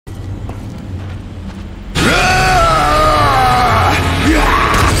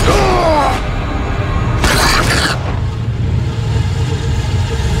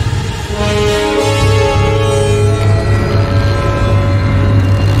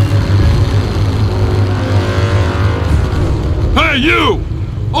you!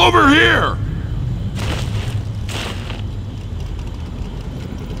 Over here!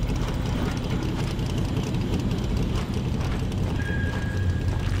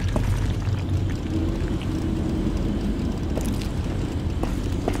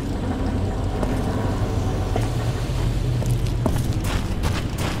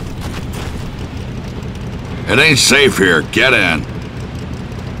 It ain't safe here. Get in.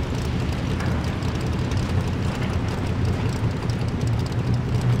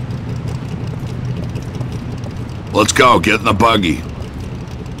 Let's go. Get in the buggy.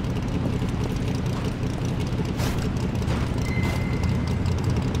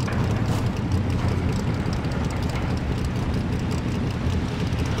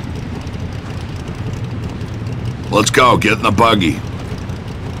 Let's go. Get in the buggy.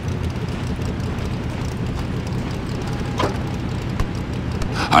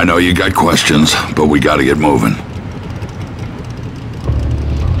 I know you got questions, but we gotta get moving.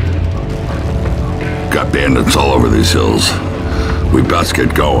 Got bandits all over these hills. We best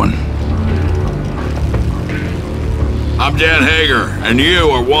get going. I'm Dan Hagar, and you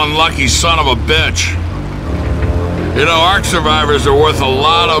are one lucky son of a bitch. You know, Ark survivors are worth a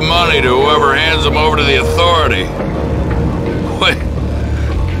lot of money to whoever hands them over to the Authority. Wait,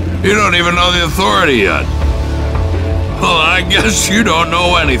 you don't even know the Authority yet. Well, I guess you don't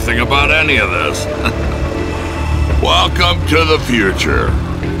know anything about any of this. Welcome to the future.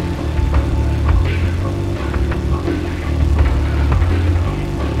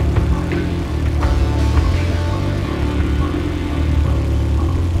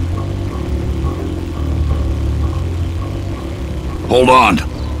 Hold on.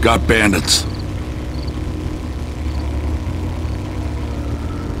 Got bandits.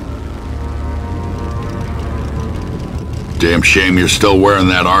 Damn shame you're still wearing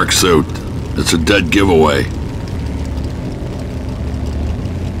that Ark suit. It's a dead giveaway.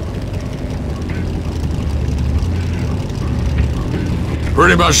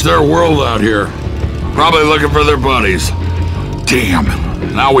 Pretty much their world out here. Probably looking for their buddies. Damn,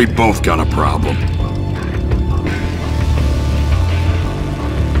 now we both got a problem.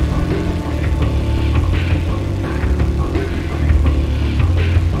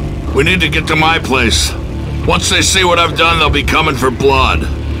 We need to get to my place. Once they see what I've done, they'll be coming for blood.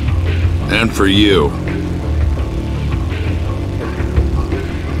 And for you.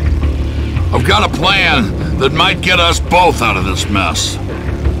 I've got a plan that might get us both out of this mess.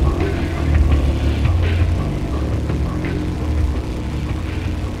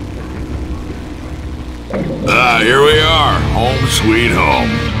 Here we are. Home sweet home.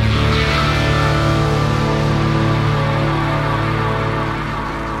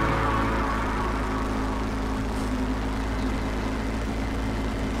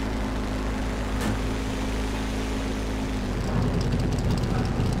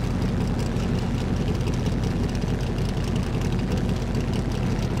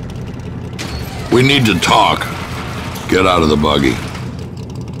 We need to talk. Get out of the buggy.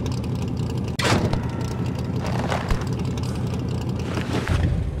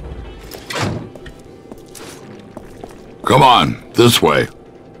 Come on, this way.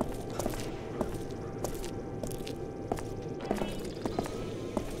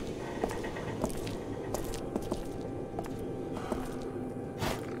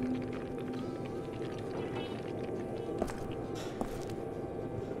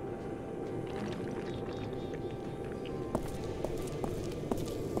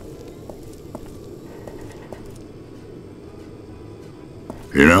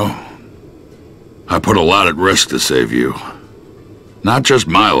 You know, I put a lot at risk to save you. Not just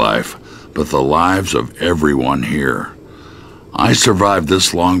my life, but the lives of everyone here. I survived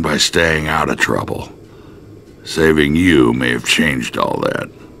this long by staying out of trouble. Saving you may have changed all that.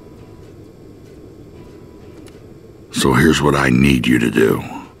 So here's what I need you to do.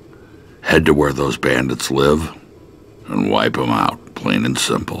 Head to where those bandits live and wipe them out, plain and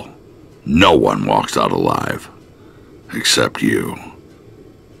simple. No one walks out alive, except you.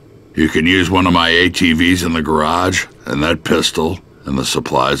 You can use one of my ATVs in the garage, and that pistol, and the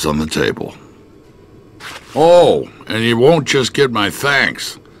supplies on the table. Oh, and you won't just get my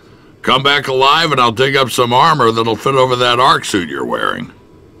thanks. Come back alive and I'll dig up some armor that'll fit over that Ark suit you're wearing.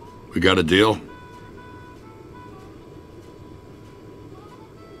 We got a deal?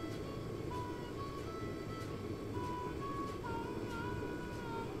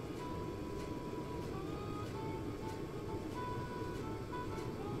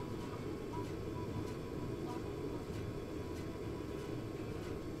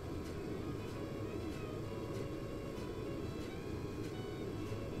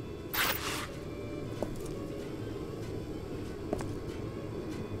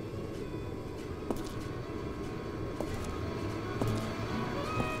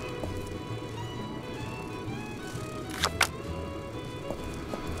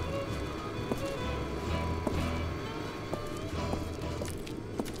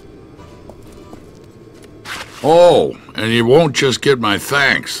 Oh, and you won't just get my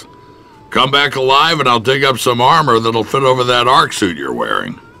thanks. Come back alive and I'll dig up some armor that'll fit over that arc suit you're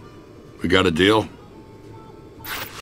wearing. We got a deal?